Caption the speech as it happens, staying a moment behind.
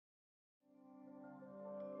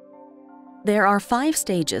There are 5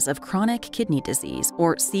 stages of chronic kidney disease,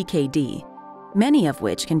 or CKD, many of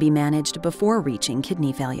which can be managed before reaching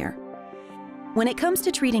kidney failure. When it comes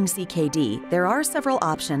to treating CKD, there are several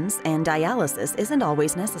options, and dialysis isn't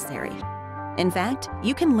always necessary. In fact,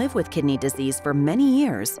 you can live with kidney disease for many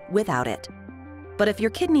years without it. But if your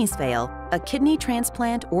kidneys fail, a kidney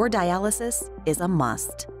transplant or dialysis is a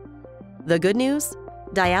must. The good news?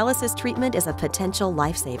 Dialysis treatment is a potential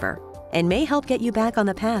lifesaver and may help get you back on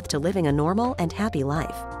the path to living a normal and happy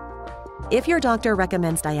life. If your doctor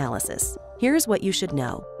recommends dialysis, here's what you should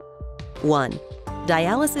know. 1.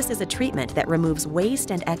 Dialysis is a treatment that removes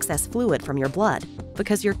waste and excess fluid from your blood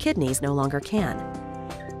because your kidneys no longer can.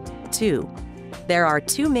 2. There are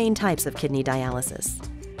 2 main types of kidney dialysis: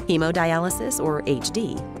 hemodialysis, or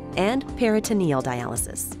HD, and peritoneal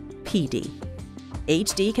dialysis, PD.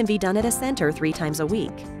 HD can be done at a center 3 times a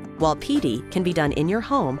week, while PD can be done in your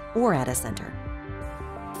home or at a center.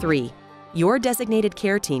 3. Your designated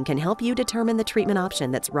care team can help you determine the treatment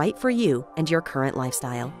option that's right for you and your current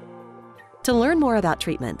lifestyle. To learn more about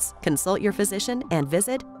treatments, consult your physician and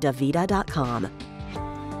visit davita.com.